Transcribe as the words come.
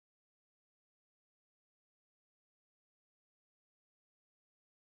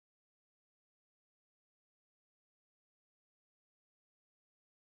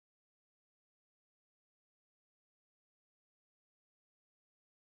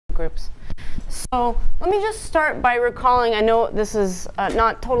groups. So let me just start by recalling, I know this is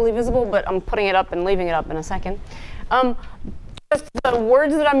not totally visible, but I'm putting it up and leaving it up in a second. Just the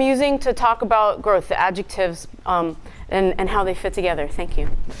words that I'm using to talk about growth, the adjectives, and how they fit together. Thank you.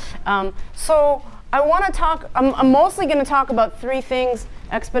 So I want to talk, I'm mostly going to talk about three things: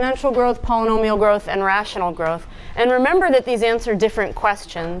 exponential growth, polynomial growth, and rational growth. And remember that these answer different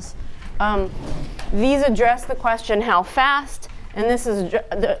questions. These address the question how fast, and this is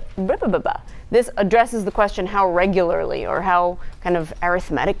this addresses the question how regularly, or how kind of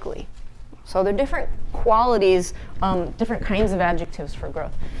arithmetically. So they're different qualities, different kinds of adjectives for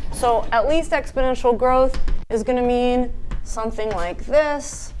growth. So at least exponential growth is going to mean something like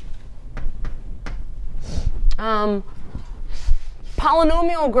this.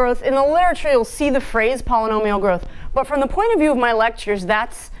 Polynomial growth, in the literature you'll see the phrase polynomial growth, but from the point of view of my lectures,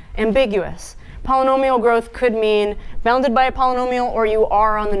 that's ambiguous. Polynomial growth could mean bounded by a polynomial, or you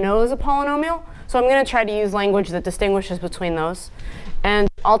are on the nose a polynomial. So I'm going to try to use language that distinguishes between those. And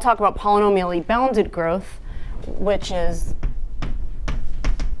I'll talk about polynomially bounded growth, which is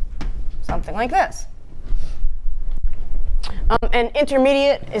something like this. And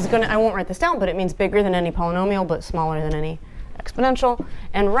intermediate is going to, I won't write this down, but it means bigger than any polynomial, but smaller than any exponential.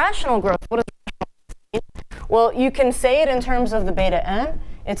 And rational growth, what does rational mean? Well, you can say it in terms of the beta n.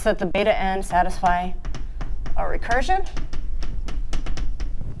 It's that the beta n satisfy a recursion,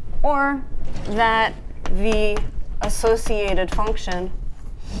 or that the associated function,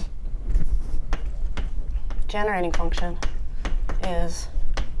 generating function, is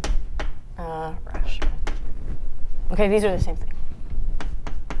rational. OK, these are the same thing.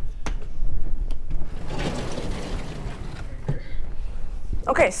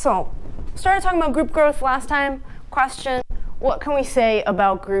 OK, so started talking about group growth last time. Question: what can we say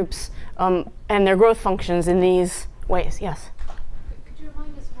about groups and their growth functions in these ways? Yes? Could you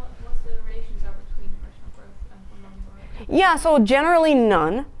remind us what the relations are between rational growth and polynomial growth? Yeah, so generally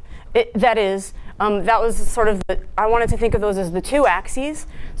none. That is, that was sort of I wanted to think of those as the two axes.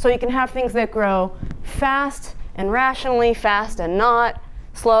 So you can have things that grow fast and rationally fast and not,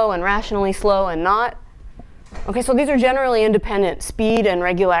 slow and rationally slow and not. OK, so these are generally independent. Speed and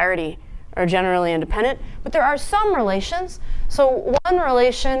regularity are generally independent. But there are some relations. So one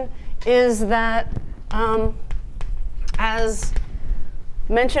relation is that, as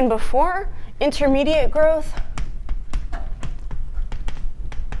mentioned before, intermediate growth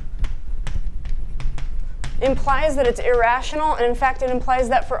implies that it's irrational. And in fact, it implies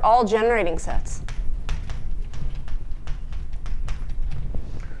that for all generating sets.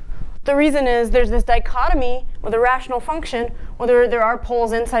 The reason is there's this dichotomy with a rational function, whether there are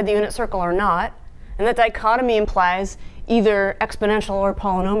poles inside the unit circle or not. And that dichotomy implies either exponential or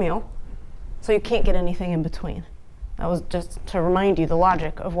polynomial. So you can't get anything in between. That was just to remind you the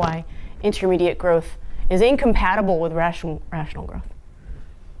logic of why intermediate growth is incompatible with rational growth.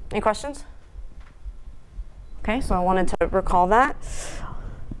 Any questions? OK, so I wanted to recall that.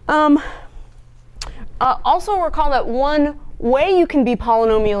 Also recall that one way you can be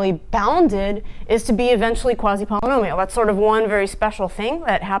polynomially bounded is to be eventually quasi-polynomial. That's sort of one very special thing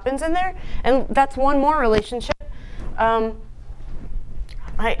that happens in there. And that's one more relationship. I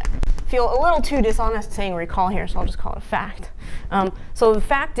feel a little too dishonest saying recall here, so I'll just call it a fact. So the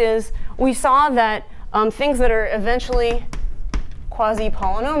fact is, we saw that things that are eventually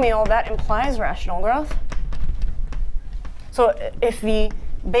quasi-polynomial, that implies rational growth. So if the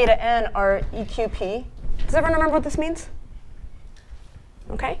beta n are EQP, does everyone remember what this means?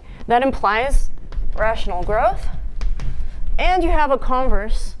 OK, that implies rational growth. And you have a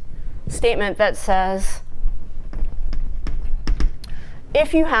converse statement that says,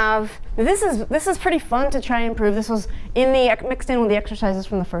 if you have, this is pretty fun to try and prove. This was in the mixed in with the exercises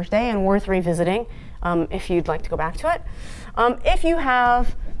from the first day and worth revisiting if you'd like to go back to it. If you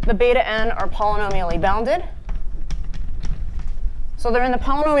have the beta n are polynomially bounded, so they're in the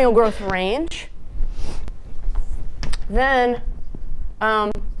polynomial growth range, then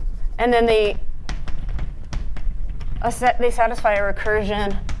and then they satisfy a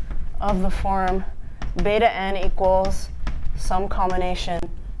recursion of the form beta n equals some combination,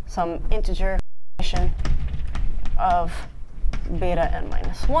 some integer combination of beta n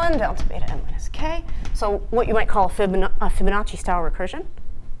minus 1 down to beta n minus k. So what you might call a Fibonacci-style recursion.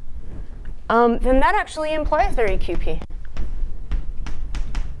 Then that actually implies their EQP.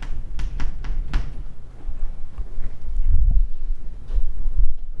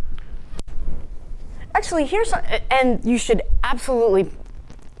 Actually, here's, and you should absolutely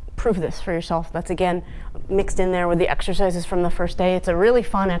prove this for yourself. That's, again, mixed in there with the exercises from the first day. It's a really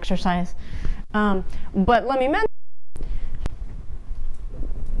fun exercise. But let me mention,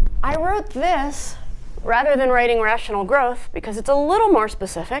 I wrote this rather than writing rational growth because it's a little more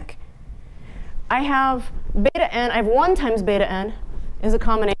specific. I have beta n, I have 1 times beta n is a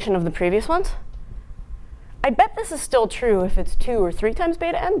combination of the previous ones. I bet this is still true if it's 2 or 3 times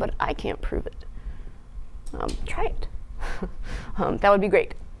beta n, but I can't prove it. Try it. That would be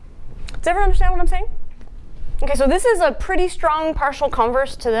great. Does everyone understand what I'm saying? OK, so this is a pretty strong partial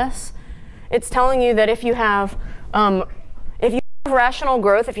converse to this. It's telling you that if you have rational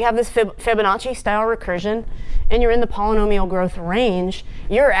growth, if you have this Fibonacci-style recursion, and you're in the polynomial growth range,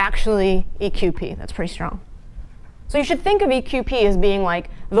 you're actually EQP. That's pretty strong. So you should think of EQP as being like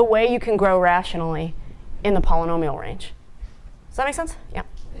the way you can grow rationally in the polynomial range. Does that make sense? Yeah.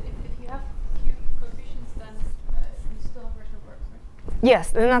 If you have Q coefficients, then you still have rational growth, right?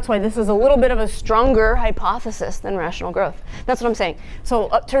 Yes, and that's why this is a little bit of a stronger hypothesis than rational growth. That's what I'm saying. So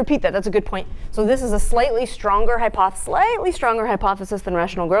to repeat that, that's a good point. So this is a slightly stronger hypothesis than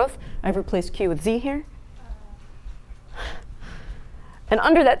rational growth. I've replaced Q with Z here. And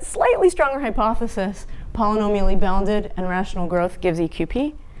under that slightly stronger hypothesis, polynomially bounded and rational growth gives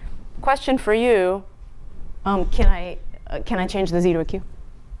EQP. Question for you, can I change the Z to a Q?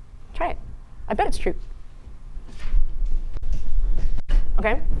 Try it. I bet it's true.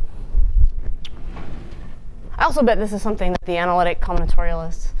 OK. I also bet this is something that the analytic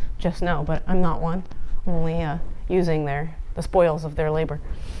combinatorialists just know, but I'm not one. I'm only using the spoils of their labor.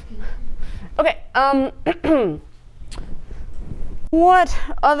 OK. What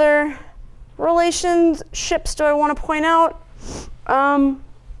other relationships do I want to point out?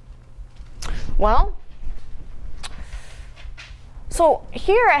 Well, so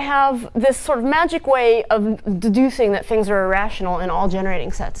here I have this sort of magic way of deducing that things are irrational in all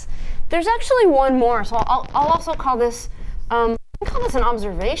generating sets. There's actually one more, so I'll also call this, an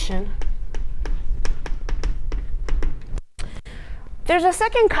observation. There's a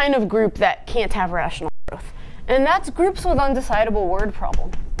second kind of group that can't have rational growth, and that's groups with undecidable word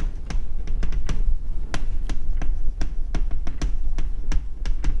problem.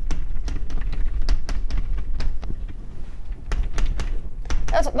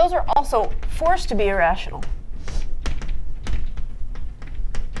 Those are also forced to be irrational.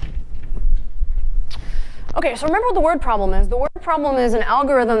 OK, so remember what the word problem is. The word problem is an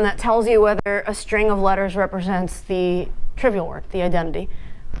algorithm that tells you whether a string of letters represents the trivial word, the identity.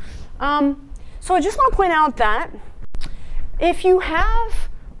 So I just want to point out that if you have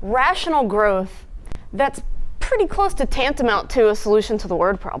rational growth, that's pretty close to tantamount to a solution to the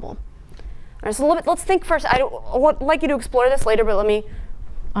word problem. All right, so let's think first. I would like you to explore this later, but let me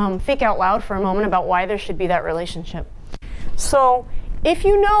think out loud for a moment about why there should be that relationship. So if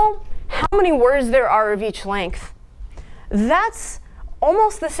you know how many words there are of each length, that's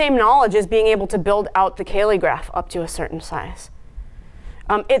almost the same knowledge as being able to build out the Cayley graph up to a certain size.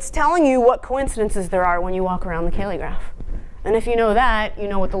 It's telling you what coincidences there are when you walk around the Cayley graph. And if you know that, you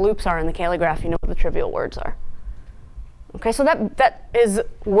know what the loops are in the Cayley graph, you know what the trivial words are. OK, so that is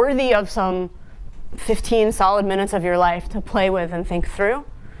worthy of some 15 solid minutes of your life to play with and think through.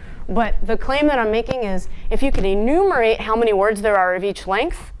 But the claim that I'm making is if you could enumerate how many words there are of each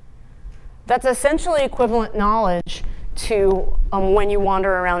length, that's essentially equivalent knowledge to when you wander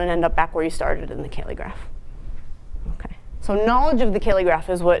around and end up back where you started in the Cayley graph. Okay. So knowledge of the Cayley graph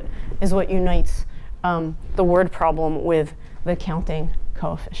is what unites the word problem with the counting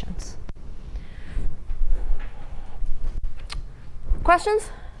coefficients. Questions?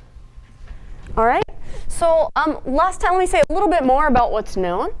 All right. So last time, let me say a little bit more about what's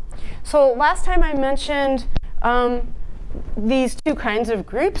known. So last time I mentioned these two kinds of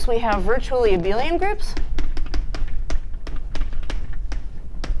groups. We have virtually abelian groups.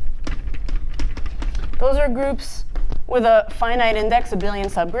 Those are groups with a finite index abelian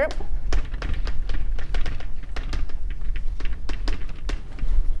subgroup.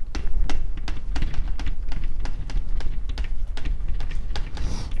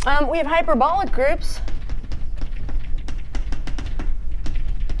 We have hyperbolic groups.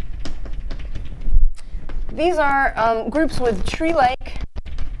 These are groups with tree-like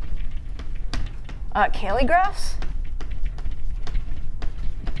Cayley graphs.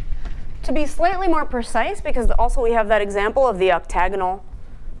 To be slightly more precise, because also we have that example of the octagonal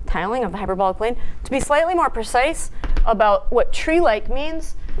tiling of the hyperbolic plane. To be slightly more precise about what tree-like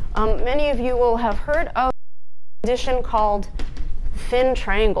means, many of you will have heard of a condition called thin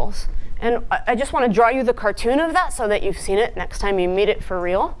triangles. And I just want to draw you the cartoon of that so that you've seen it next time you meet it for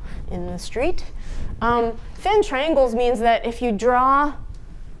real in the street. Thin triangles means that if you draw,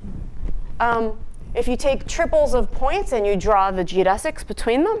 if you take triples of points and you draw the geodesics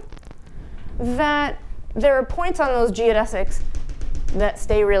between them, that there are points on those geodesics that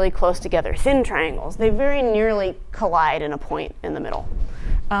stay really close together, thin triangles. They very nearly collide in a point in the middle.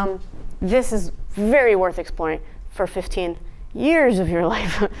 This is very worth exploring for 15 years of your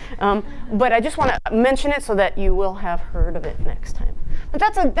life. But I just want to mention it so that you will have heard of it next time. But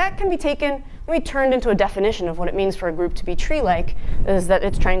that can be turned into a definition of what it means for a group to be tree-like, is that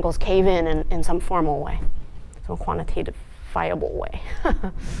its triangles cave in some formal way, some quantitative-fiable way.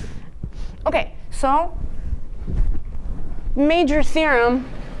 OK, so major theorem.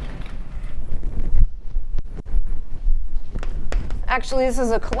 Actually, this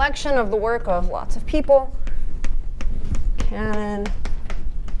is a collection of the work of lots of people. Canon.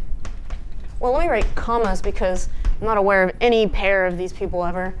 Well, let me write commas because I'm not aware of any pair of these people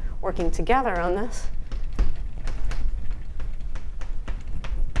ever working together on this.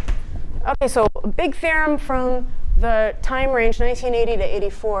 OK, so a big theorem from the time range 1980 to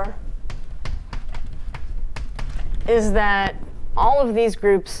 84 is that all of these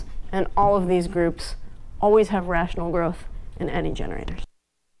groups and all of these groups always have rational growth in any generators.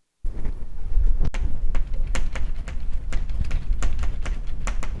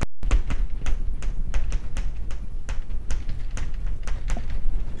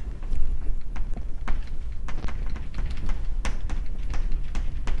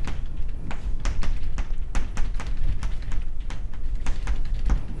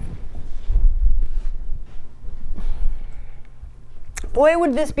 Boy,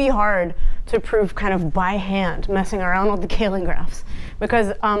 would this be hard to prove kind of by hand, messing around with the Cayley graphs.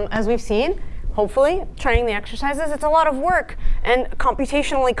 Because as we've seen, hopefully, trying the exercises, it's a lot of work and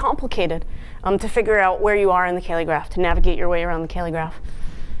computationally complicated to figure out where you are in the Cayley graph, to navigate your way around the Cayley graph.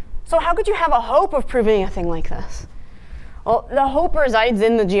 So how could you have a hope of proving a thing like this? Well, the hope resides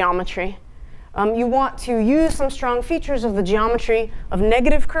in the geometry. You want to use some strong features of the geometry of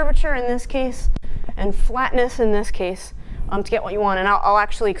negative curvature in this case, and flatness in this case, to get what you want. And I'll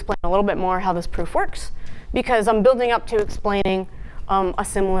actually explain a little bit more how this proof works, because I'm building up to explaining a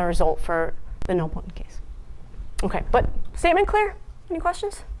similar result for the nilpotent case. OK, but statement clear? Any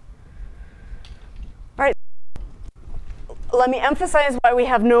questions? All right. Let me emphasize why we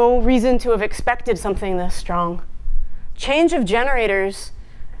have no reason to have expected something this strong. Change of generators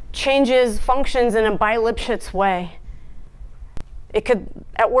changes functions in a bi-Lipschitz way. It could,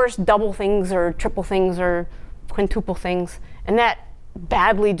 at worst, double things or triple things or quintuple things, and that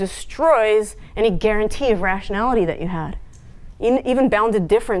badly destroys any guarantee of rationality that you had. Even bounded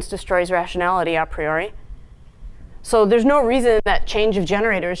difference destroys rationality a priori. So there's no reason that change of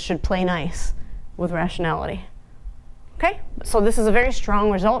generators should play nice with rationality. OK, so this is a very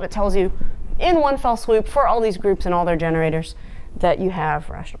strong result. It tells you in one fell swoop for all these groups and all their generators that you have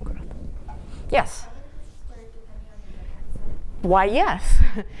rational growth. Yes? Why, yes.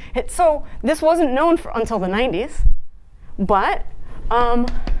 So this wasn't known until the 90s. But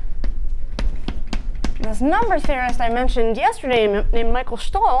this number theorist I mentioned yesterday named Michael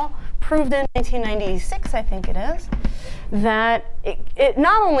Stoll proved in 1996, I think it is, that it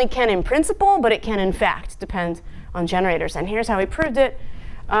not only can in principle, but it can in fact depend on generators. And here's how he proved it.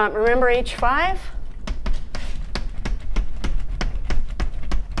 Remember H5?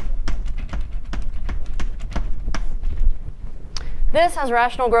 This has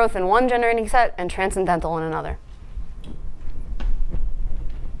rational growth in one generating set and transcendental in another.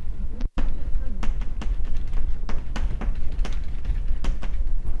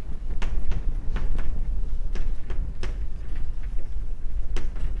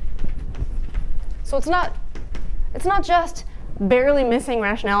 So it's not just barely missing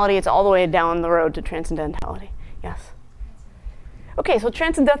rationality, it's all the way down the road to transcendentality. Yes? OK, so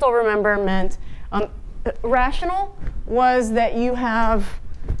transcendental, remember, meant rational was that you have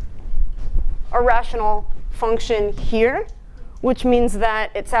a rational function here, which means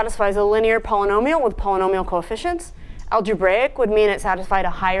that it satisfies a linear polynomial with polynomial coefficients. Algebraic would mean it satisfied a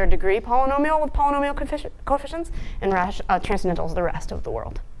higher degree polynomial with polynomial coefficients. And transcendental is the rest of the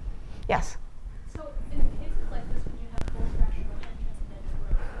world. Yes? So in cases like this, when you have both rational and transcendental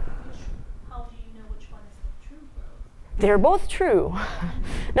growth, how do you know which one is the true growth? They're both true.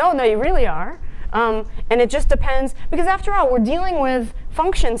 No, they really are. And it just depends, because after all, we're dealing with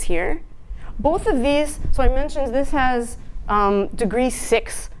functions here. Both of these, so I mentioned this has degree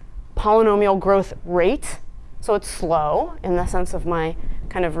 6 polynomial growth rate. So it's slow in the sense of my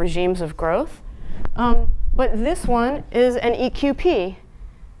kind of regimes of growth. But this one is an EQP,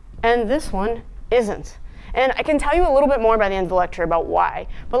 and this one isn't. And I can tell you a little bit more by the end of the lecture about why.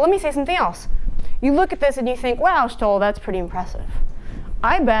 But let me say something else. You look at this and you think, wow, Stoll, that's pretty impressive.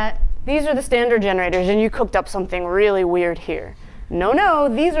 I bet these are the standard generators, and you cooked up something really weird here. No, no,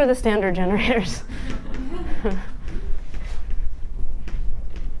 these are the standard generators.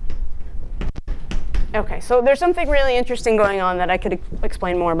 Okay, so there's something really interesting going on that I could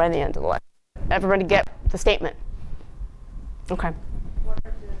explain more by the end of the lecture. Everybody get the statement? Okay.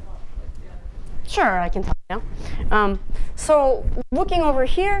 Sure, I can tell you now. So looking over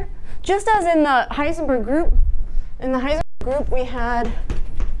here, just as in the Heisenberg group, we had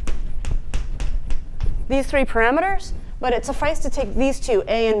these three parameters, but it sufficed to take these two,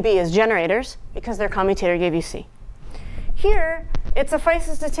 A and B, as generators, because their commutator gave you C. Here, it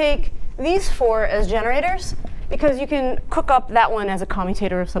suffices to take these four as generators, because you can cook up that one as a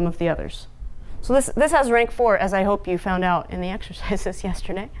commutator of some of the others. So this has rank 4, as I hope you found out in the exercises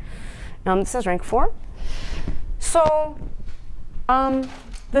yesterday. This has rank 4. So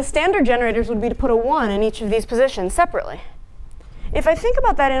the standard generators would be to put a 1 in each of these positions separately. If I think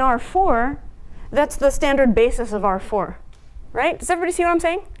about that in R4, that's the standard basis of R4, right? Does everybody see what I'm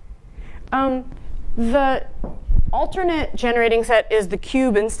saying? The alternate generating set is the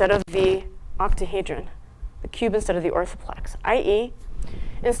cube instead of the octahedron, the cube instead of the orthoplex, i.e.,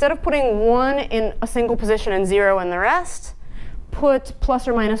 instead of putting 1 in a single position and 0 in the rest, put plus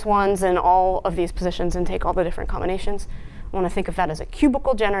or minus 1s in all of these positions and take all the different combinations. I want to think of that as a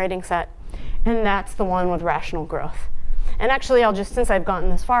cubical generating set, and that's the one with rational growth. And actually, I'll just, since I've gotten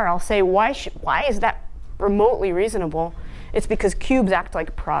this far, I'll say why is that remotely reasonable? It's because cubes act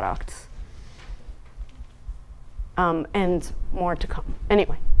like products. And more to come.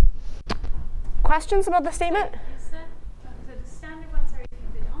 Anyway, questions about the statement? So the standard ones are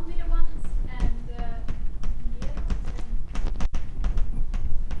the only ones, and the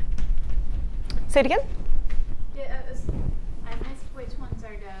Say it again? yeah, I missed which ones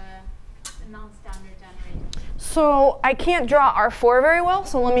are the non-standard generators. So I can't draw R4 very well,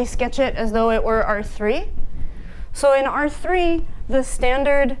 so let me sketch it as though it were R3. So in R3, the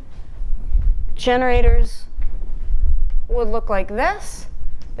standard generators would look like this.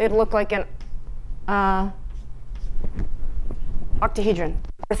 They'd look like an octahedron.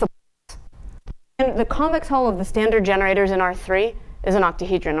 And the convex hull of the standard generators in R3 is an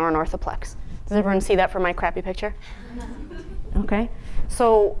octahedron or an orthoplex. Does everyone see that from my crappy picture? Okay.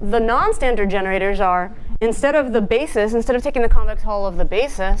 So the non-standard generators are, instead of the basis, instead of taking the convex hull of the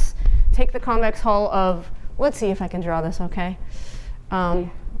basis, take the convex hull of, let's see if I can draw this, okay?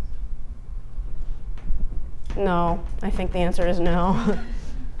 No, I think the answer is no.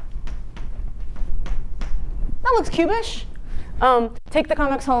 That looks cubish. Take the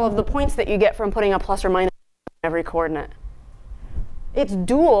convex hull of the points that you get from putting a plus or minus in every coordinate. It's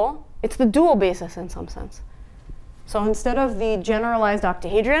dual. It's the dual basis in some sense. So instead of the generalized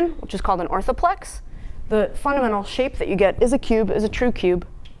octahedron, which is called an orthoplex, the fundamental shape that you get is a cube, is a true cube.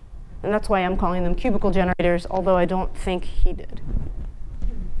 And that's why I'm calling them cubical generators, although I don't think he did.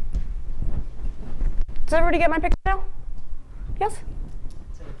 Does everybody get my picture now? Yes?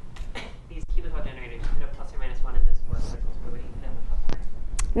 So these cubical generators, put a plus or minus 1 in this four circles. What would you put in the plus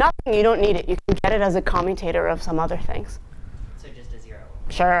 1? Nothing. You don't need it. You can get it as a commutator of some other things. So just a 0.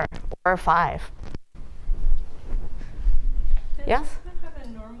 Sure. Or 5. Yes? Does it have a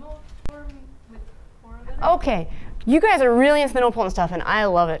normal form with 4 of them? OK. You guys are really into the nilpotent stuff, and I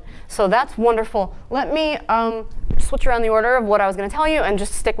love it. So that's wonderful. Let me switch around the order of what I was going to tell you and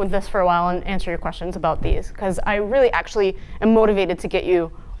just stick with this for a while and answer your questions about these, because I really actually am motivated to get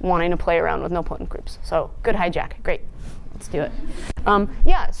you wanting to play around with nilpotent groups. So good hijack. Great. Let's do it.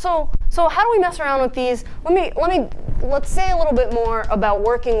 Yeah. So how do we mess around with these? Let's say a little bit more about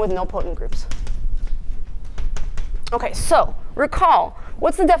working with nilpotent groups. OK. So recall,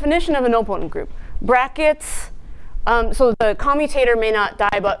 what's the definition of a nilpotent group? Brackets. So the commutator may not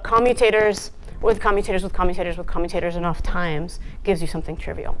die, but commutators with commutators with commutators with commutators enough times gives you something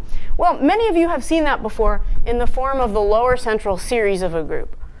trivial. Well, many of you have seen that before in the form of the lower central series of a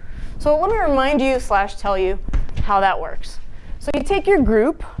group. So let me remind you / tell you how that works. So you take your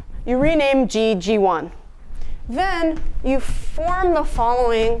group, you rename G, G1. Then you form the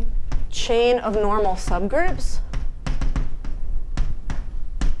following chain of normal subgroups.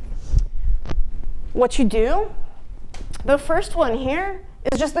 What you do, the first one here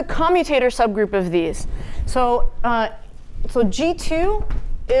is just the commutator subgroup of these. So G2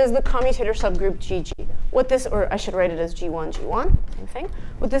 is the commutator subgroup GG. What this, or I should write it as G1, G1, same thing.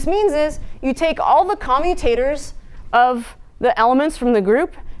 What this means is you take all the commutators of the elements from the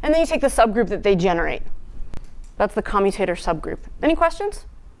group, and then you take the subgroup that they generate. That's the commutator subgroup. Any questions?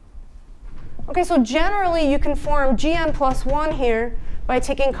 OK, so generally you can form Gn plus 1 here by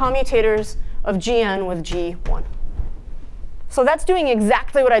taking commutators of Gn with G1. So that's doing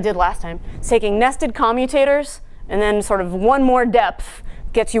exactly what I did last time. It's taking nested commutators, and then sort of one more depth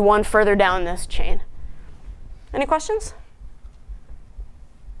gets you one further down this chain. Any questions?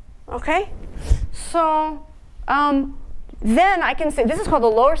 OK. So then I can say, this is called the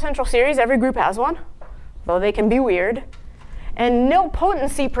lower central series. Every group has one, though they can be weird. And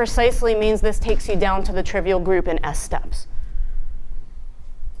nilpotency precisely means this takes you down to the trivial group in S steps.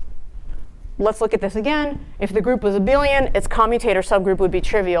 Let's look at this again. If the group was abelian, its commutator subgroup would be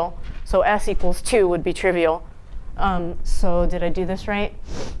trivial. So S equals 2 would be trivial. So did I do this right?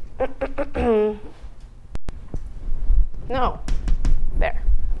 No. There.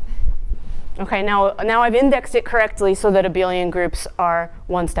 OK, now I've indexed it correctly so that abelian groups are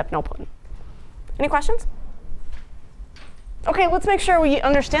one-step nilpotent. Any questions? OK, let's make sure we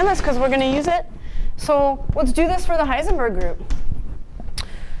understand this because we're going to use it. So let's do this for the Heisenberg group.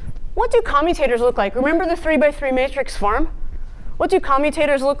 What do commutators look like? Remember the 3 by 3 matrix form? What do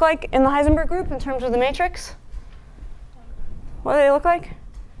commutators look like in the Heisenberg group in terms of the matrix? What do they look like?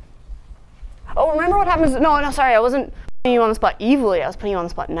 Oh, remember what happens? No, sorry, I wasn't putting you on the spot evilly. I was putting you on the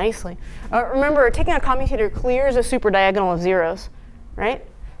spot nicely. Remember, taking a commutator clears a superdiagonal of zeros, right?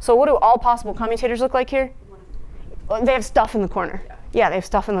 So what do all possible commutators look like here? Well, they have stuff in the corner. Yeah, they have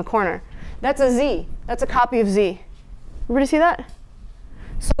stuff in the corner. That's a Z. That's a copy of Z. Everybody see that?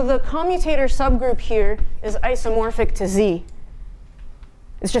 So the commutator subgroup here is isomorphic to Z.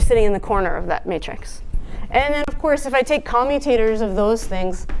 It's just sitting in the corner of that matrix. And then, of course, if I take commutators of those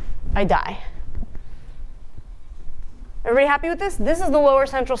things, I die. Everybody happy with this? This is the lower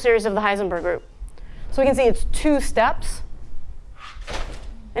central series of the Heisenberg group. So we can see it's 2 steps.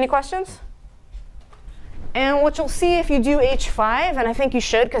 Any questions? And what you'll see if you do H5, and I think you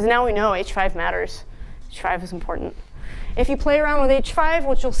should, because now we know H5 matters. H5 is important. If you play around with H5,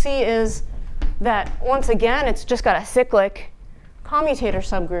 what you'll see is that, once again, it's just got a cyclic commutator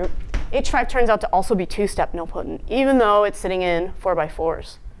subgroup. H5 turns out to also be 2-step nilpotent, even though it's sitting in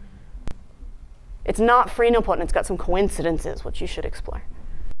 4x4s. It's not free nilpotent. It's got some coincidences, which you should explore.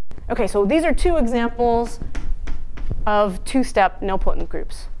 OK, so these are 2 examples of 2-step nilpotent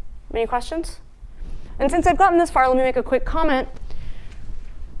groups. Any questions? And since I've gotten this far, let me make a quick comment.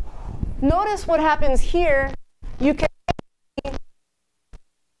 Notice what happens here. You can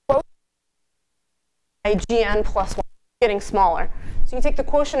by Gn plus 1, getting smaller. So you can take the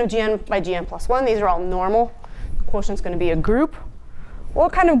quotient of Gn by Gn plus 1. These are all normal. The quotient's going to be a group.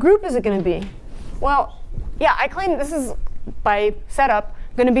 What kind of group is it going to be? Well, yeah, I claim this is, by setup,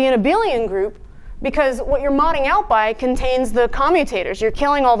 going to be an abelian group because what you're modding out by contains the commutators. You're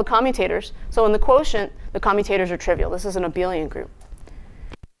killing all the commutators. So in the quotient, the commutators are trivial. This is an abelian group.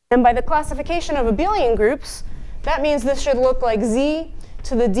 And by the classification of abelian groups, that means this should look like Z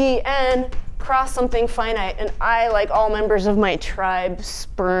to the dn cross something finite. And I, like all members of my tribe,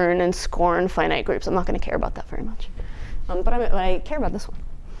 spurn and scorn finite groups. I'm not going to care about that very much. But I care about this one.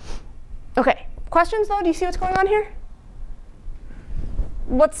 OK, questions, though? Do you see what's going on here?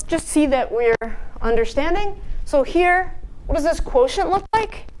 Let's just see that we're understanding. So here, what does this quotient look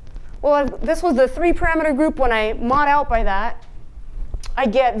like? Well, this was the 3-parameter group. When I mod out by that, I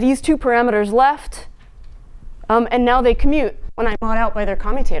get these 2 parameters left. And now they commute when I mod out by their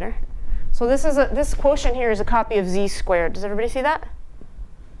commutator. So this quotient here is a copy of Z squared. Does everybody see that?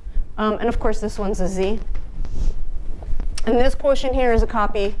 And of course, this one's a Z. And this quotient here is a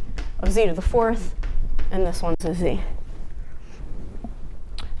copy of Z to the 4th. And this one's a Z.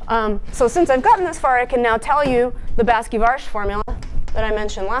 So since I've gotten this far, I can now tell you the Basky-Varsh formula that I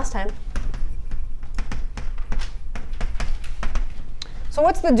mentioned last time. So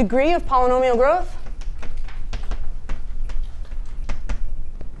what's the degree of polynomial growth?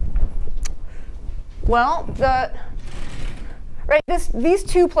 Well, these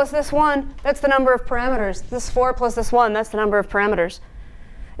 2 plus this 1, that's the number of parameters. This 4 plus this 1, that's the number of parameters.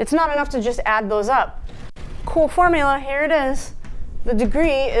 It's not enough to just add those up. Cool formula, here it is. The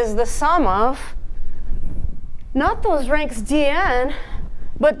degree is the sum of not those ranks dn,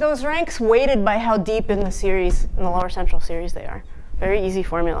 but those ranks weighted by how deep in the series, in the lower central series they are. Very easy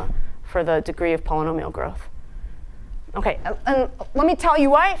formula for the degree of polynomial growth. OK, and let me tell you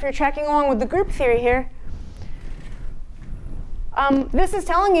why, if you're tracking along with the group theory here. This is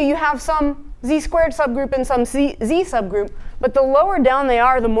telling you have some Z squared subgroup and some Z subgroup. But the lower down they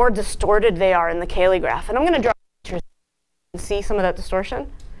are, the more distorted they are in the Cayley graph. And I'm going to draw pictures and see some of that distortion.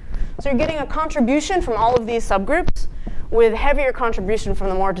 So you're getting a contribution from all of these subgroups with heavier contribution from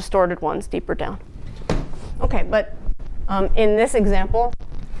the more distorted ones deeper down. OK, but in this example,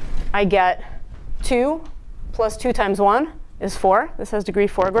 I get 2 plus 2 times 1 is 4. This has degree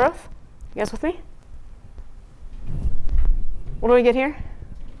 4 growth. You guys with me? What do we get here?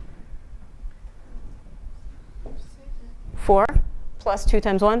 4 plus 2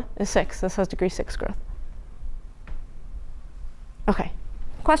 times 1 is 6. This has degree 6 growth. OK.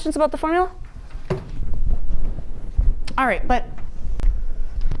 Questions about the formula? All right, but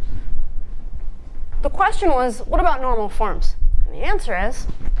the question was, what about normal forms? And the answer is,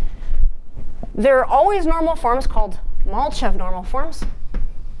 there are always normal forms called Malchev normal forms.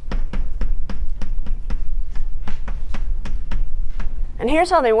 And here's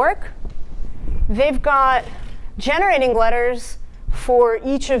how they work. They've got generating letters for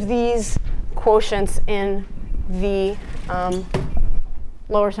each of these quotients in the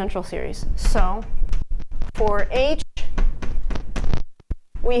lower central series. So for H,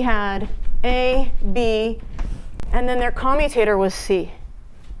 we had A, B, and then their commutator was C.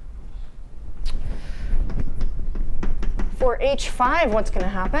 For H5, what's going to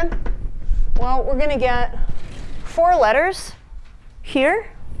happen? Well, we're going to get 4 letters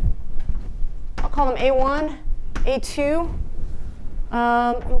here. I'll call them A1, A2.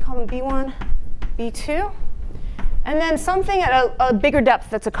 Let me call them B1, B2. And then something at a bigger depth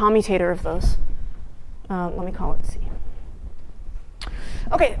that's a commutator of those. Let me call it C.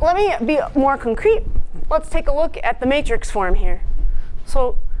 OK, let me be more concrete. Let's take a look at the matrix form here.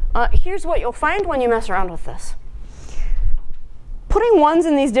 So here's what you'll find when you mess around with this. Putting ones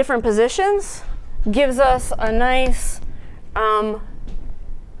in these different positions gives us a nice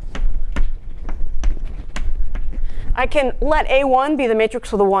I can let A1 be the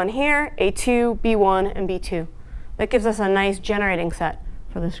matrix with a 1 here, A2, B1, and B2. That gives us a nice generating set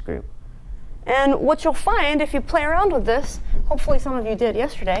for this group. And what you'll find if you play around with this, hopefully some of you did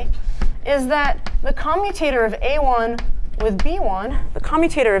yesterday, is that the commutator of A1 with B1, the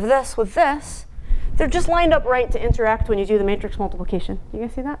commutator of this with this, they're just lined up right to interact when you do the matrix multiplication. You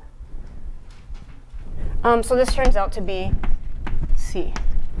guys see that? So this turns out to be C.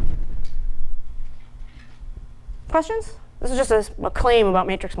 Questions? This is just a claim about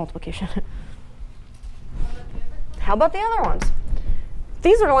matrix multiplication. How about the other ones?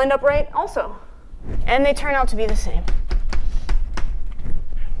 These are lined up right also. And they turn out to be the same.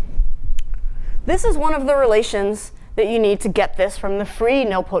 This is one of the relations that you need to get this from the free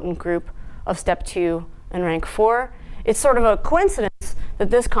nilpotent group of step 2 and rank 4. It's sort of a coincidence that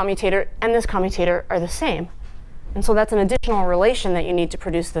this commutator and this commutator are the same. And so that's an additional relation that you need to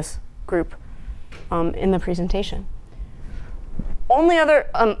produce this group in the presentation. Only other,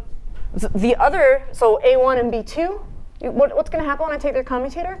 the other, so A1 and B2, what's going to happen when I take their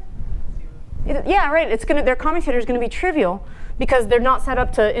commutator? Yeah, right. Their commutator is going to be trivial because they're not set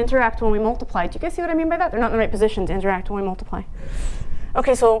up to interact when we multiply. Do you guys see what I mean by that? They're not in the right position to interact when we multiply.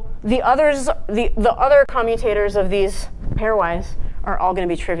 OK, so the other commutators of these pairwise are all going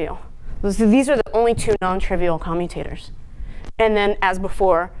to be trivial. So these are the only 2 non-trivial commutators. And then, as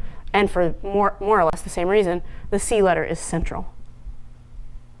before, and for more or less the same reason, the C letter is central.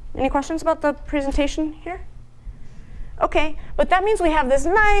 Any questions about the presentation here? OK, but that means we have this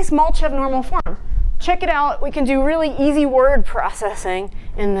nice Malchev normal form. Check it out. We can do really easy word processing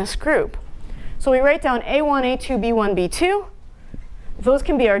in this group. So we write down A1, A2, B1, B2. Those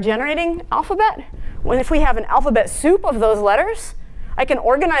can be our generating alphabet. If we have an alphabet soup of those letters, I can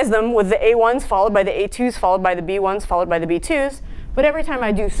organize them with the A1s followed by the A2s followed by the B1s followed by the B2s. But every time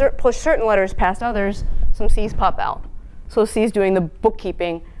I do push certain letters past others, some C's pop out. So C is doing the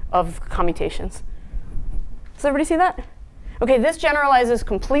bookkeeping of commutations. Does everybody see that? OK, this generalizes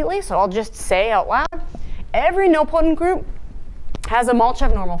completely, so I'll just say out loud. Every nilpotent group has a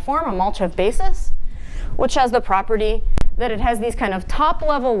Malchev normal form, a Malchev basis, which has the property that it has these kind of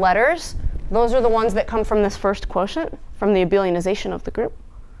top-level letters. Those are the ones that come from this first quotient, from the abelianization of the group.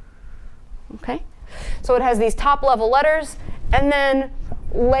 OK? So it has these top-level letters, and then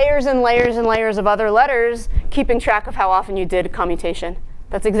layers and layers and layers of other letters, keeping track of how often you did commutation.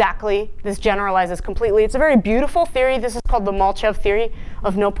 That's exactly, this generalizes completely. It's a very beautiful theory. This is called the Malchev theory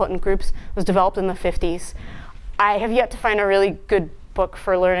of nilpotent groups. It was developed in the 50s. I have yet to find a really good book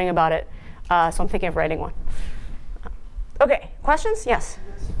for learning about it, so I'm thinking of writing one. OK, questions? Yes?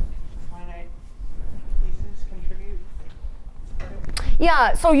 Does finite pieces contribute?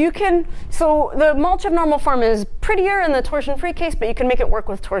 Yeah, so you can, so the Malchev normal form is prettier in the torsion-free case, but you can make it work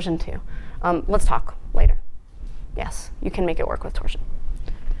with torsion too. Let's talk later. Yes, you can make it work with torsion.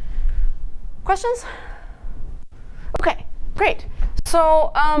 Questions? OK, great.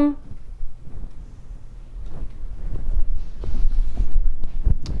 So let's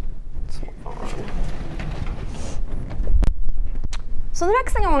move on. So the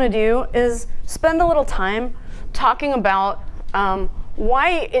next thing I want to do is spend a little time talking about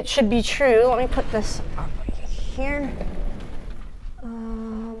why it should be true. Let me put this up here.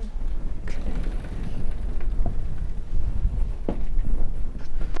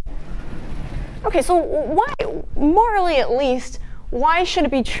 OK, so why, morally at least, why should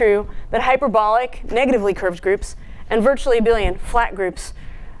it be true that hyperbolic, negatively curved groups and virtually abelian flat groups,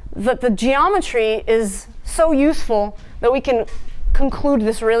 that the geometry is so useful that we can conclude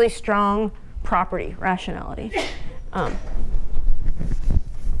this really strong property, rationality.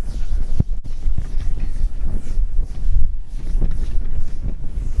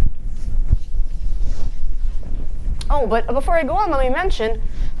 Oh, but before I go on, let me mention,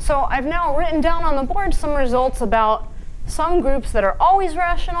 so I've now written down on the board some results about some groups that are always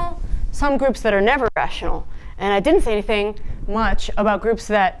rational, some groups that are never rational. And I didn't say anything much about groups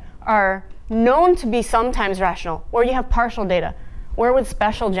that are known to be sometimes rational, where you have partial data, where with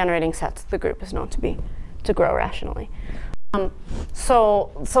special generating sets the group is known to grow rationally.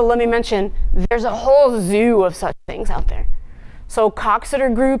 So let me mention, there's a whole zoo of such things out there. So Coxeter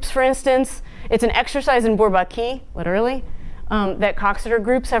groups, for instance, it's an exercise in Bourbaki, literally, that Coxeter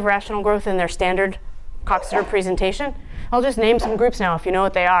groups have rational growth in their standard Coxeter presentation. I'll just name some groups now if you know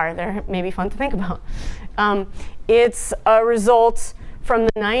what they are. They're maybe fun to think about. It's a result from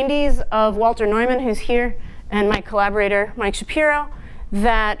the 90s of Walter Neumann, who's here, and my collaborator, Mike Shapiro,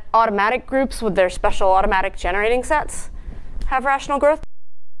 that automatic groups with their special automatic generating sets have rational growth.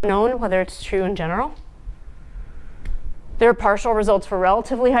 Known whether it's true in general. There are partial results for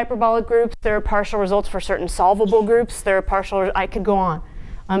relatively hyperbolic groups. There are partial results for certain solvable groups. There are partial, I could go on.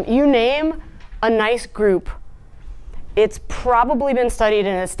 You name a nice group, it's probably been studied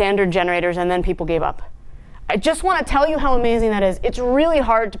in its standard generators and then people gave up. I just want to tell you how amazing that is. It's really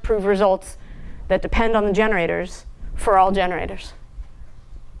hard to prove results that depend on the generators for all generators.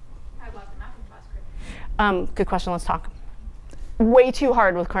 How about the mapping class group? Good question, let's talk. Way too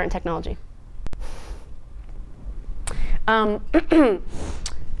hard with current technology.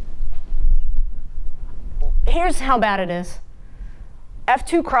 Here's how bad it is.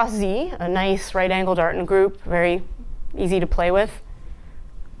 F2 cross Z, a nice right-angled Artin group, very easy to play with.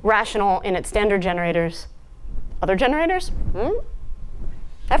 Rational in its standard generators. Other generators?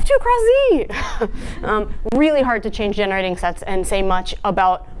 F2 cross Z! Really hard to change generating sets and say much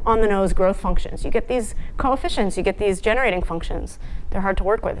about on-the-nose growth functions. You get these coefficients, you get these generating functions. They're hard to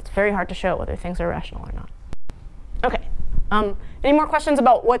work with. It's very hard to show whether things are rational or not. OK. Any more questions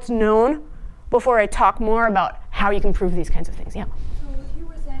about what's known before I talk more about how you can prove these kinds of things? Yeah? So what you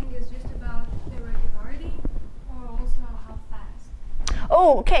were saying is just about irregularity or also how fast?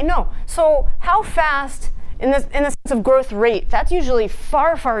 Oh, OK, no. So how fast, in the sense of growth rate, that's usually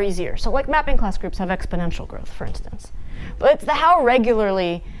far, far easier. So like mapping class groups have exponential growth, for instance. But it's the how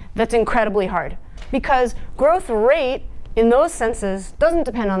regularly that's incredibly hard. Because growth rate, in those senses, doesn't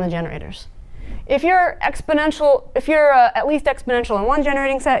depend on the generators. If you're exponential, if you're at least exponential in one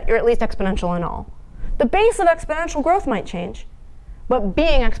generating set, you're at least exponential in all. The base of exponential growth might change, but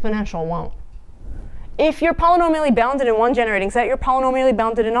being exponential won't. If you're polynomially bounded in one generating set, you're polynomially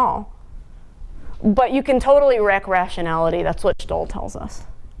bounded in all. But you can totally wreck rationality. That's what Stoll tells us.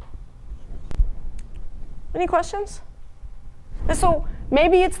 Any questions? And so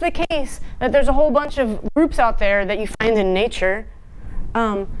maybe it's the case that there's a whole bunch of groups out there that you find in nature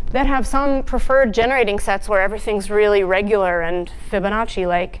that have some preferred generating sets where everything's really regular and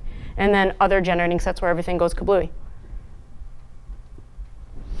Fibonacci-like, and then other generating sets where everything goes kablooey.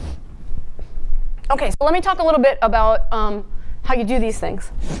 OK, so let me talk a little bit about how you do these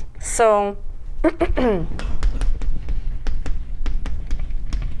things. So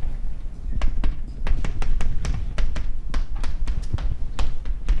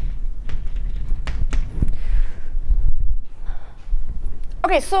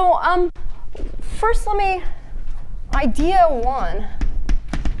OK, so first idea one.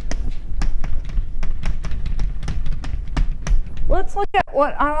 Let's look at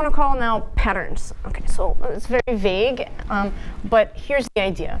what I want to call now patterns. OK, so it's very vague, but here's the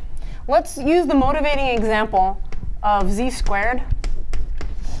idea. Let's use the motivating example of z squared.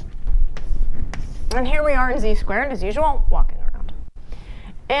 And here we are in z squared, as usual, walking around.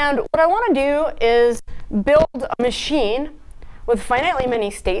 And what I want to do is build a machine with finitely many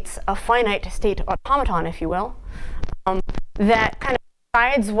states, a finite state automaton, if you will, that kind of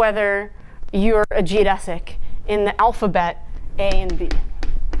decides whether you're a geodesic in the alphabet A and B.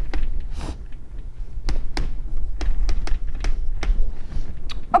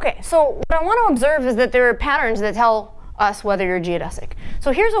 OK, so what I want to observe is that there are patterns that tell us whether you're geodesic.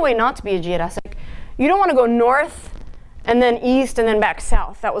 So here's a way not to be a geodesic. You don't want to go north and then east and then back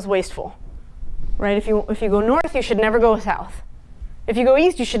south. That was wasteful. Right? If you go north, you should never go south. If you go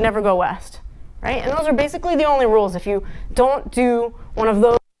east, you should never go west. Right? And those are basically the only rules. If you don't do one of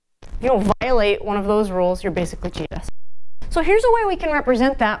those, if you don't violate one of those rules, you're basically geodesic. So here's a way we can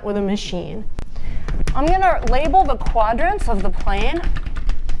represent that with a machine. I'm going to label the quadrants of the plane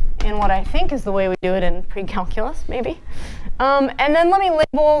in what I think is the way we do it in pre-calculus, maybe. And then let me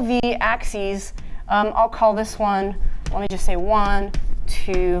label the axes. I'll call this one, let me just say 1,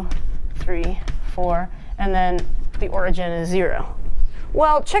 2, 3, 4, and then the origin is 0.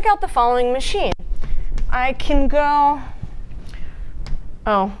 Well, check out the following machine. I can go,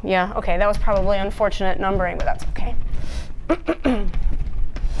 oh, yeah, OK, that was probably unfortunate numbering, but that's OK.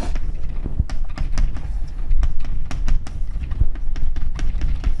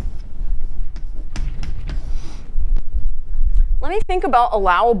 Let me think about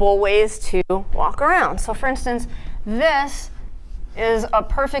allowable ways to walk around. So for instance, this is a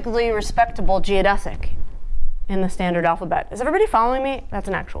perfectly respectable geodesic in the standard alphabet. Is everybody following me? That's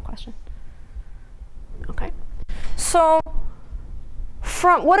an actual question. OK. So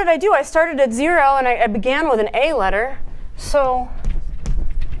from what did I do? I started at 0, and I began with an A letter. So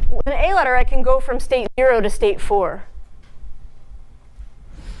with an A letter, I can go from state 0 to state 4.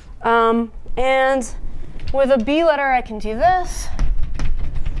 And with a B letter, I can do this.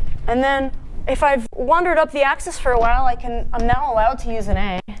 And then if I've wandered up the axis for a while, I'm now allowed to use an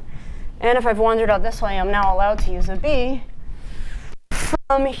A. And if I've wandered out this way, I'm now allowed to use a B.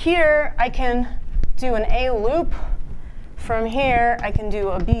 From here, I can do an A loop. From here, I can do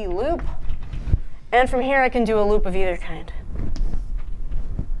a B loop. And from here, I can do a loop of either kind.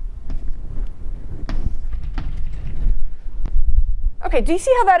 OK, do you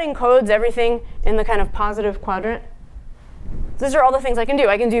see how that encodes everything in the kind of positive quadrant? These are all the things I can do.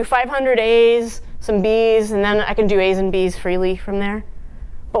 I can do 500 A's, some B's, and then I can do A's and B's freely from there.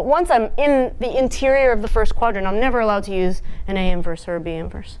 But once I'm in the interior of the first quadrant, I'm never allowed to use an A inverse or a B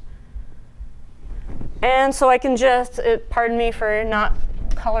inverse. And so I can just, pardon me for not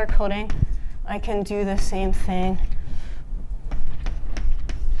color coding, I can do the same thing.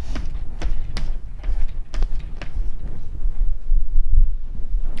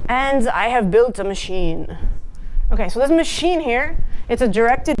 And I have built a machine. OK, so this machine here, it's a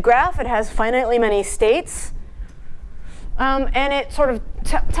directed graph. It has finitely many states. And it sort of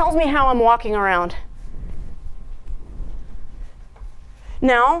tells me how I'm walking around.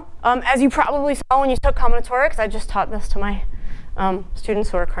 Now, as you probably saw when you took combinatorics, I just taught this to my students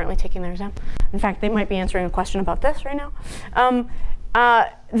who are currently taking their exam. In fact, they might be answering a question about this right now.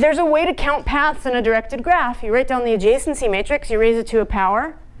 There's a way to count paths in a directed graph. You write down the adjacency matrix. You raise it to a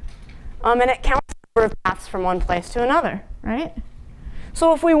power. And it counts the number of paths from one place to another, right?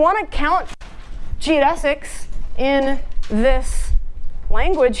 So if we want to count geodesics in this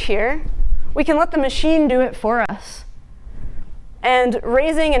language here, we can let the machine do it for us. And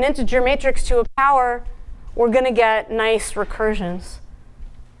raising an integer matrix to a power, we're going to get nice recursions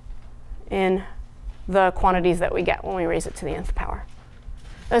in the quantities that we get when we raise it to the nth power.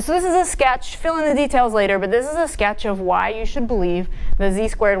 So this is a sketch, fill in the details later, but this is a sketch of why you should believe that z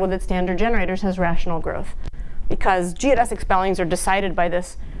squared with its standard generators has rational growth. Because geodesic spellings are decided by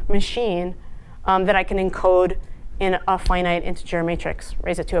this machine that I can encode in a finite integer matrix,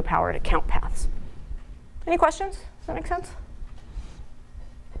 raise it to a power to count paths. Any questions? Does that make sense?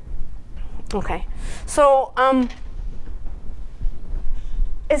 OK. So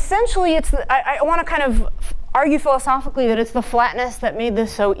essentially, I want to kind of argue philosophically that it's the flatness that made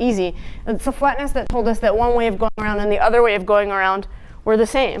this so easy. It's the flatness that told us that one way of going around and the other way of going around were the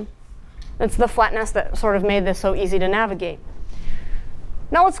same. It's the flatness that sort of made this so easy to navigate.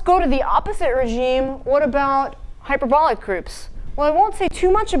 Now let's go to the opposite regime. What about hyperbolic groups? Well, I won't say too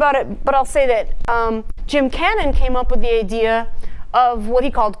much about it, but I'll say that Jim Cannon came up with the idea of what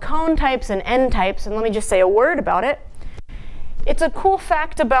he called cone types and N types. And let me just say a word about it. It's a cool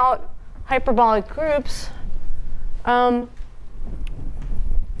fact about hyperbolic groups that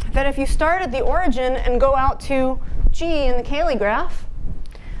if you start at the origin and go out to G in the Cayley graph,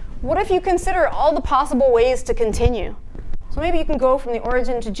 what if you consider all the possible ways to continue? So maybe you can go from the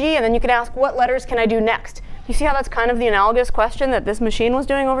origin to G, and then you could ask, what letters can I do next? You see how that's kind of the analogous question that this machine was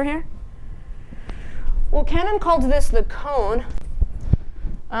doing over here? Well, Cannon called this the cone.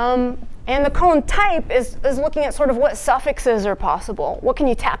 And the cone type is looking at sort of what suffixes are possible. What can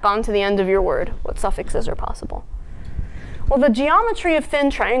you tack on to the end of your word? What suffixes are possible? Well, the geometry of thin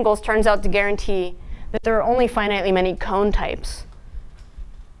triangles turns out to guarantee that there are only finitely many cone types.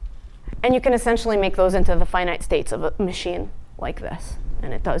 And you can essentially make those into the finite states of a machine like this.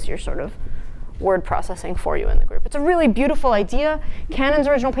 And it does your sort of word processing for you in the group. It's a really beautiful idea. Cannon's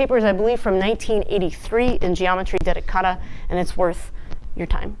original paper is, I believe, from 1983 in Geometry Dedicata, and it's worth your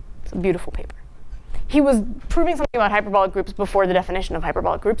time. It's a beautiful paper. He was proving something about hyperbolic groups before the definition of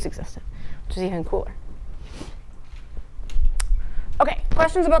hyperbolic groups existed, which is even cooler. OK,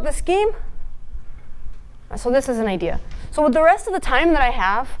 questions about the scheme? So this is an idea. So with the rest of the time that I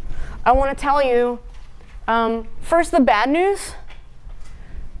have, I want to tell you, first, the bad news.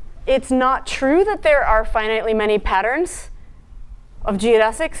 It's not true that there are finitely many patterns of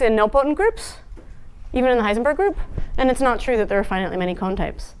geodesics in nilpotent groups, even in the Heisenberg group. And it's not true that there are finitely many cone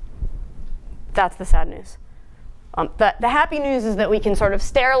types. That's the sad news. The happy news is that we can sort of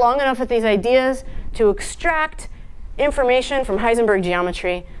stare long enough at these ideas to extract information from Heisenberg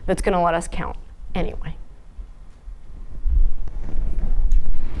geometry that's going to let us count anyway.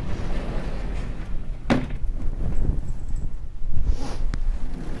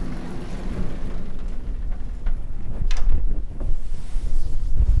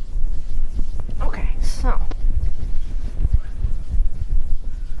 Okay, so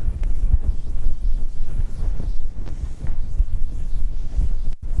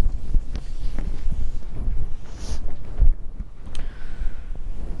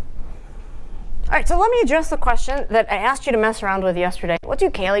all right, so let me address the question that I asked you to mess around with yesterday. What do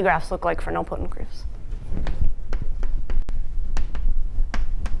Cayley graphs look like for nilpotent groups?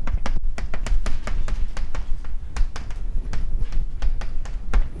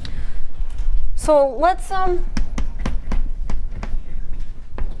 So let's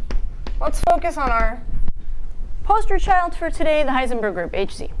focus on our poster child for today, the Heisenberg group,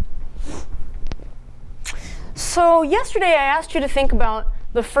 HZ. So yesterday I asked you to think about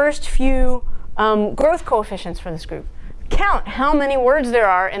the first few growth coefficients for this group. Count how many words there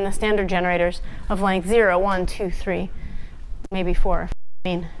are in the standard generators of length 0, 1, 2, 3, maybe 4. I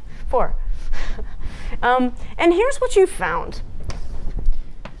mean, 4. And here's what you found.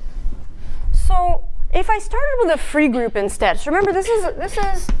 So if I started with a free group instead, so remember this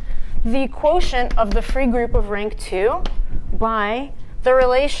is the quotient of the free group of rank 2 by the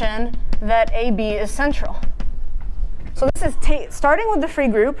relation that AB is central. So this is starting with the free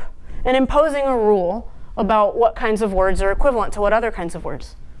group and imposing a rule about what kinds of words are equivalent to what other kinds of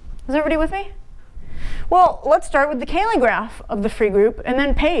words. Is everybody with me? Well, let's start with the Cayley graph of the free group and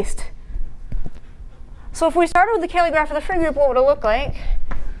then paste. So if we started with the Cayley graph of the free group, what would it look like?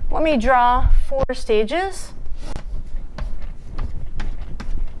 Let me draw 4 stages.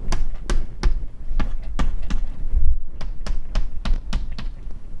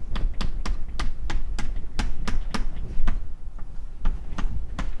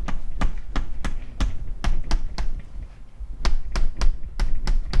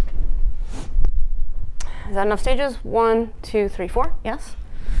 Is that enough stages? 1, 2, 3, 4. Yes?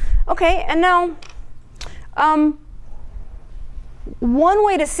 OK, and now one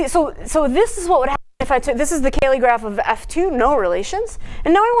way to see, so this is what would happen if I took, this is the Cayley graph of F2, no relations.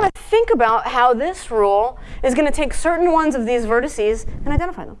 And now I want to think about how this rule is going to take certain ones of these vertices and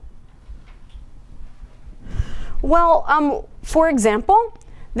identify them. Well, for example,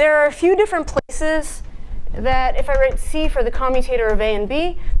 there are a few different places that if I write C for the commutator of A and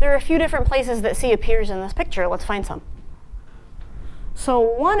B, there are a few different places that C appears in this picture. Let's find some. So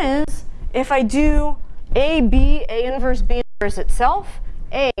one is if I do AB, A inverse, B inverse itself,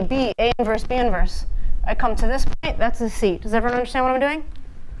 A, B, A inverse, B inverse. I come to this point, that's a C. Does everyone understand what I'm doing?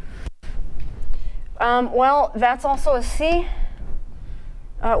 Well, that's also a C.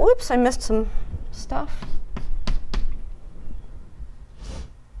 Whoops, I missed some stuff.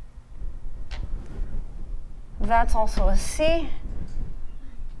 That's also a C.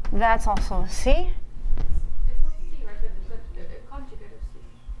 That's also a C. It's not C, right? But conjugate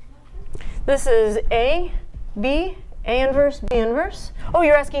of C. This is A, B, A inverse, B inverse. Oh,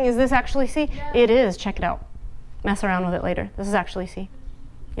 you're asking, is this actually C? Yeah. It is. Check it out. Mess around with it later. This is actually C.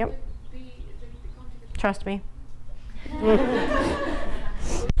 Yep. The conjugate. Trust me. So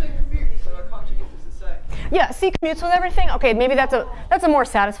a conjugate is a set. Yeah, C commutes with everything. OK, maybe that's a more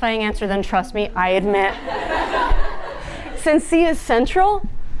satisfying answer than trust me, I admit. Since C is central,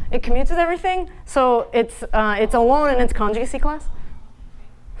 it commutes with everything. So it's alone in its conjugacy class.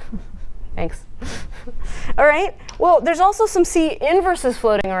 Thanks. All right. Well, there's also some C inverses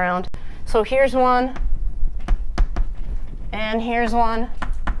floating around. So here's one. And here's one.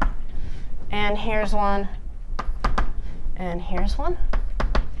 And here's one. And here's one.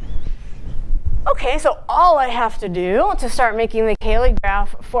 OK, so all I have to do to start making the Cayley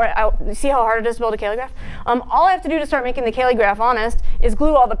graph for, see how hard it is to build a Cayley graph? All I have to do to start making the Cayley graph honest is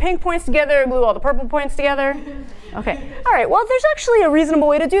glue all the pink points together, glue all the purple points together. OK, all right, well, there's actually a reasonable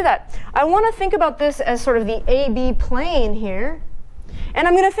way to do that. I want to think about this as sort of the AB plane here. And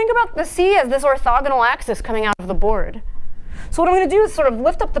I'm going to think about the C as this orthogonal axis coming out of the board. So what I'm going to do is sort of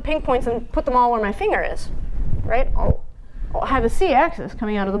lift up the pink points and put them all where my finger is, right? I'll have a C axis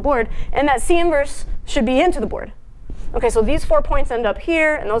coming out of the board, and that C inverse should be into the board. OK, so these 4 points end up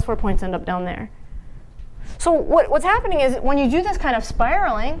here, and those 4 points end up down there. So what's happening is when you do this kind of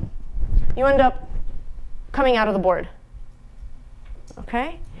spiraling, you end up coming out of the board.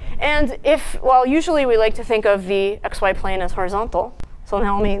 Okay? And well, usually we like to think of the xy plane as horizontal. So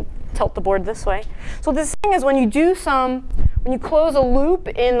now let me tilt the board this way. So this thing is when you close a loop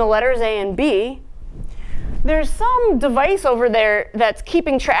in the letters A and B, there's some device over there that's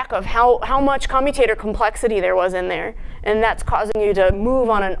keeping track of how much commutator complexity there was in there. And that's causing you to move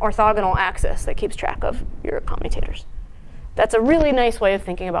on an orthogonal axis that keeps track of your commutators. That's a really nice way of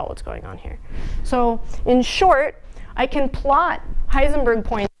thinking about what's going on here. So in short, I can plot Heisenberg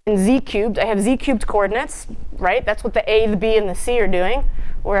points in z cubed. I have z cubed coordinates, right? That's what the A, the B, and the C are doing,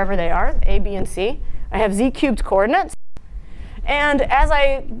 wherever they are, A, B, and C. I have z cubed coordinates. And as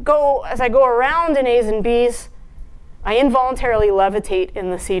I go around in A's and B's, I involuntarily levitate in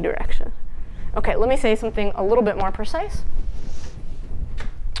the C direction. OK, let me say something a little bit more precise.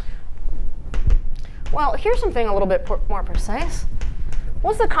 Well, here's something a little bit more precise.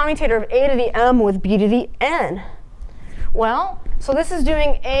 What's the commutator of A to the M with B to the N? Well, so this is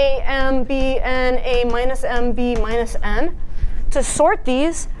doing A, M, B, N, A minus M, B minus N. To sort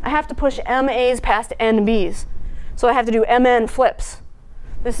these, I have to push M A's past N B's. So I have to do Mn flips.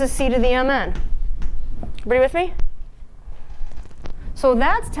 This is C to the Mn. Everybody with me? So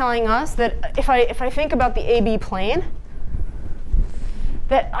that's telling us that if I think about the AB plane,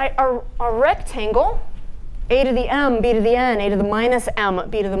 that a rectangle, A to the M, B to the N, A to the minus M,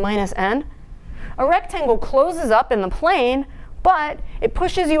 B to the minus N, a rectangle closes up in the plane, but it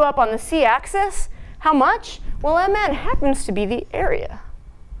pushes you up on the C-axis. How much? Well, Mn happens to be the area.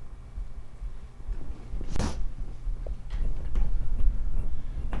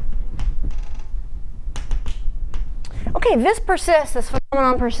 OK, this persists, this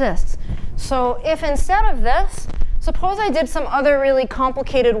phenomenon persists. So if instead of this, suppose I did some other really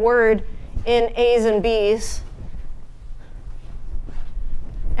complicated word in A's and B's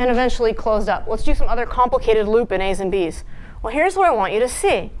and eventually closed up. Let's do some other complicated loop in A's and B's. Well, here's what I want you to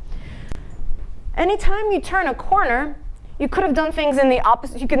see. Anytime you turn a corner, you could have done things in the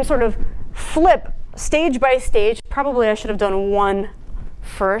opposite. You can sort of flip stage by stage. Probably I should have done one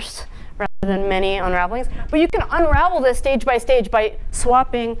first rather than many unravelings. But you can unravel this stage by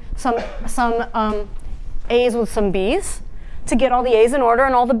swapping some A's with some B's to get all the A's in order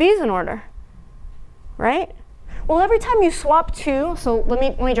and all the B's in order, right? Well, every time you swap two, so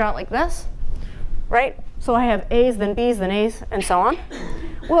let me draw it like this, right? So I have A's, then B's, then A's, and so on.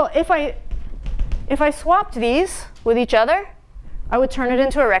 Well, if I swapped these with each other, I would turn it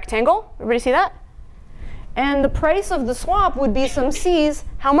into a rectangle. Everybody see that? And the price of the swap would be some C's.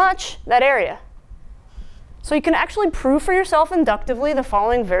 How much? That area. So you can actually prove for yourself inductively the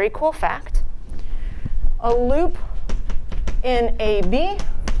following very cool fact. A loop in AB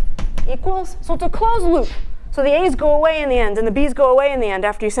equals, so it's a closed loop. So the A's go away in the end, and the B's go away in the end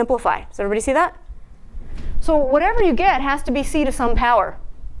after you simplify. Does everybody see that? So whatever you get has to be C to some power.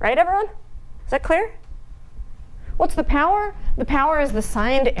 Right, everyone? Is that clear? What's the power? The power is the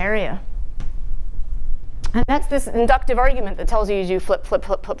signed area. And that's this inductive argument that tells you you flip, flip,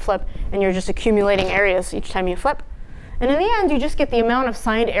 flip, flip, flip, and you're just accumulating areas each time you flip. And in the end, you just get the amount of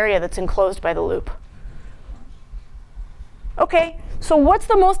signed area that's enclosed by the loop. OK, so what's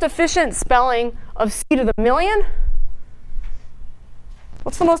the most efficient spelling of C to the million?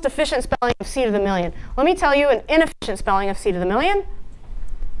 What's the most efficient spelling of C to the million? Let me tell you an inefficient spelling of C to the million.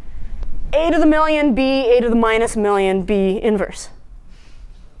 A to the million, B, A to the minus million, B inverse.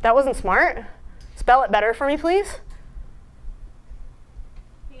 That wasn't smart. Spell it better for me, please.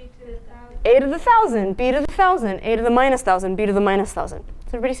 A to the 1,000, B to the 1,000, A to the minus 1,000, B to the minus 1,000.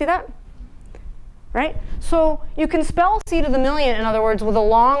 Does everybody see that? Right? So you can spell C to the million, in other words, with a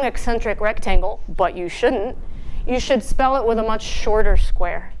long eccentric rectangle, but you shouldn't. You should spell it with a much shorter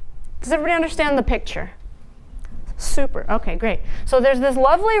square. Does everybody understand the picture? Super. OK, great. So there's this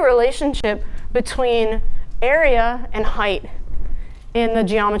lovely relationship between area and height in the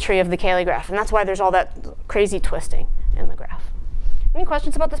geometry of the Cayley graph. And that's why there's all that crazy twisting in the graph. Any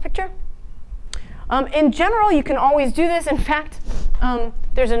questions about this picture? In general, you can always do this. In fact,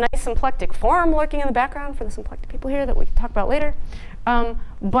 there's a nice symplectic form lurking in the background for the symplectic people here that we can talk about later.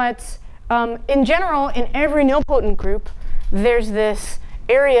 In general, in every nilpotent group, there's this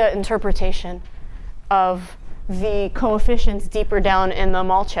area interpretation of the coefficients deeper down in the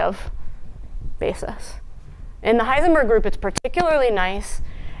Malchev basis. In the Heisenberg group, it's particularly nice,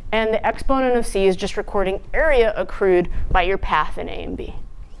 and the exponent of C is just recording area accrued by your path in A and B.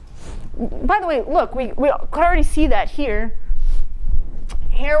 By the way, look, we could already see that here.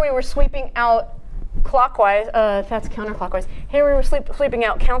 Here we were sweeping out clockwise. That's counterclockwise. Here we were sweeping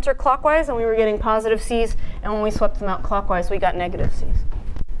out counterclockwise, and we were getting positive C's. And when we swept them out clockwise, we got negative C's.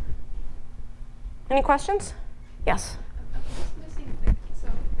 Any questions? Yes. Missing thing. So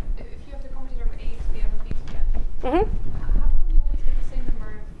if you have the commutator of A to the M and B to the N, Mm-hmm. how come you always get the same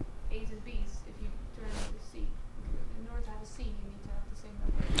number of A's and B's if you turn it into C? In order to have a C, you need to have the same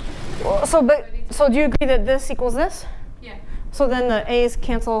number. Well, so do you agree that this equals this? Yeah. So then the A's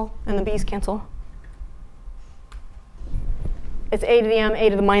cancel and the B's cancel. It's A to the M, A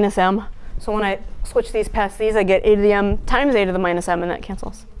to the minus M. So when I switch these past these, I get A to the M times A to the minus M, and that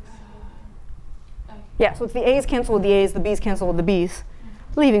cancels. Yeah, so it's the A's cancel with the A's, the B's cancel with the B's,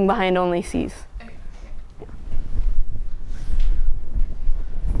 leaving behind only C's. Okay. Yeah.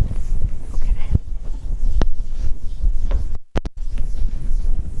 Okay.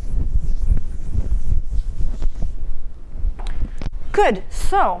 Good.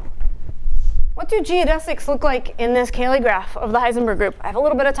 So what do geodesics look like in this Cayley graph of the Heisenberg group? I have a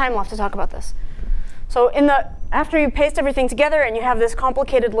little bit of time left to talk about this. So after you paste everything together and you have this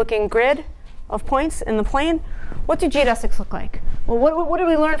complicated looking grid of points in the plane, what do geodesics look like? Well, what did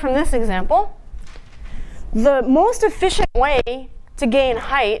we learn from this example? The most efficient way to gain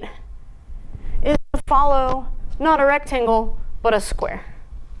height is to follow not a rectangle, but a square.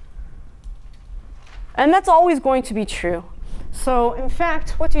 And that's always going to be true. So in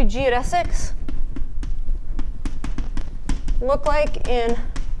fact, what do geodesics look like in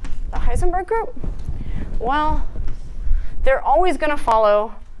the Heisenberg group? Well, they're always going to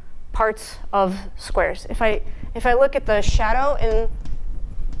follow parts of squares. If I look at the shadow in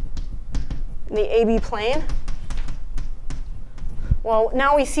the AB plane, well,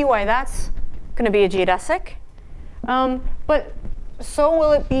 now we see why that's going to be a geodesic. But so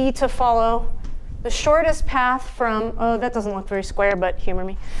will it be to follow the shortest path from, oh, that doesn't look very square, but humor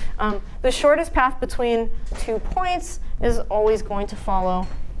me. The shortest path between 2 points is always going to follow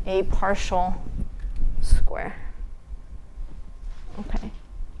a partial square. Okay.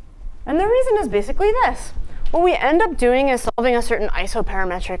 And the reason is basically this. What we end up doing is solving a certain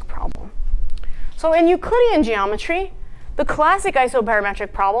isoparametric problem. So in Euclidean geometry, the classic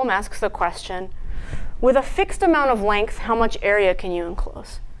isoparametric problem asks the question, with a fixed amount of length, how much area can you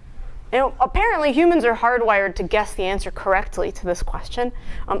enclose? And apparently, humans are hardwired to guess the answer correctly to this question.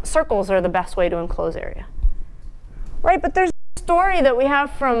 Circles are the best way to enclose area. Right, but there's a story that we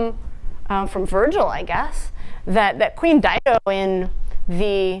have from Virgil, I guess, that Queen Dido in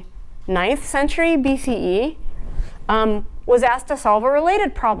the 9th century BCE was asked to solve a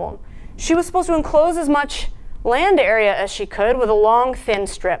related problem. She was supposed to enclose as much land area as she could with a long, thin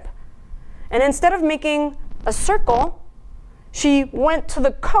strip. And instead of making a circle, she went to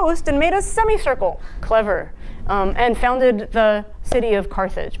the coast and made a semicircle. Clever. And founded the city of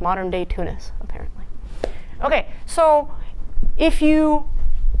Carthage, modern-day Tunis, apparently. OK, so if you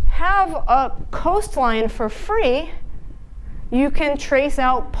have a coastline for free, you can trace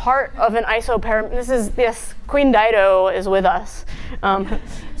out part of an isoparametric. This Queen Dido is with us.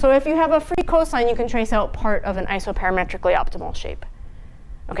 So if you have a free coastline, you can trace out part of an isoparametrically optimal shape.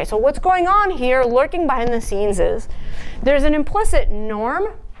 OK, so what's going on here, lurking behind the scenes, is there's an implicit norm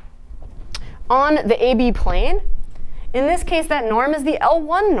on the AB plane. In this case, that norm is the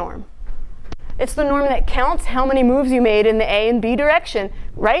L1 norm. It's the norm that counts how many moves you made in the A and B direction,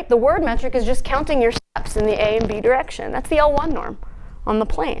 right? The word metric is just counting your steps in the A and B direction. That's the L1 norm on the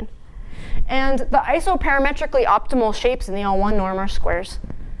plane. And the isoparametrically optimal shapes in the L1 norm are squares.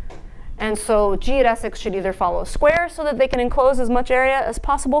 And so geodesics should either follow squares so that they can enclose as much area as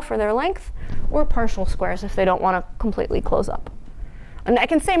possible for their length, or partial squares if they don't want to completely close up. And I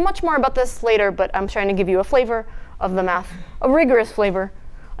can say much more about this later, but I'm trying to give you a flavor of the math, a rigorous flavor,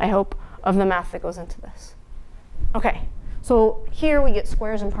 I hope, of the math that goes into this. OK, so here we get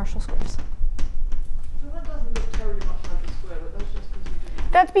squares and partial squares. So that doesn't look terribly much like a square, but that's just because you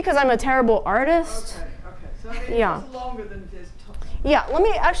didn't. That's because I'm a terrible artist. OK. So I mean, Yeah. it's longer than it is. Yeah, let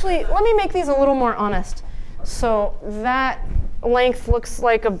me make these a little more honest. So that length looks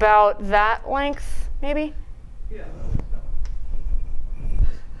like about that length, maybe? Yeah.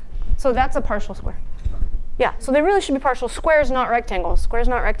 So that's a partial square. Yeah, so they really should be partial squares, not rectangles. Squares,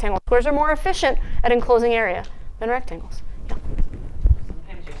 not rectangles. Squares are more efficient at enclosing area than rectangles. Yeah.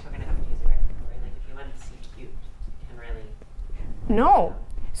 Sometimes you're still going to have to use a rectangle, right? Like if you want C cubed, you can really... No.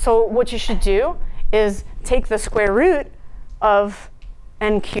 So what you should do is take the square root of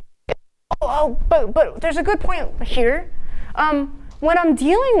n cubed. But there's a good point here. When I'm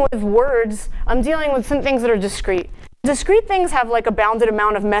dealing with words, I'm dealing with some things that are discrete. Discrete things have like a bounded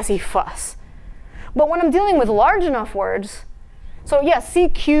amount of messy fuss. But when I'm dealing with large enough words, so yes, C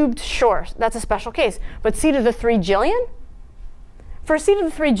cubed, sure, that's a special case. But C to the 3 jillion? For C to the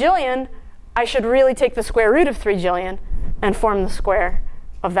 3 jillion, I should really take the square root of 3 jillion and form the square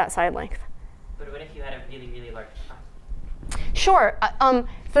of that side length. But what what if you had a really, really large class? Sure.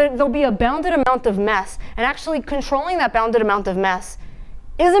 There'll be a bounded amount of mess, and actually controlling that bounded amount of mess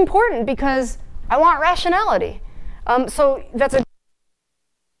is important because I want rationality. So that's a.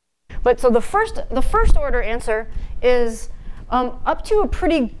 But so the first order answer is up to a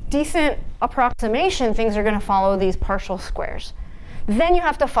pretty decent approximation, things are going to follow these partial squares. Then you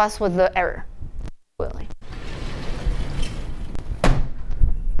have to fuss with the error. Absolutely.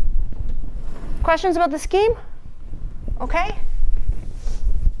 Questions about the scheme? Okay.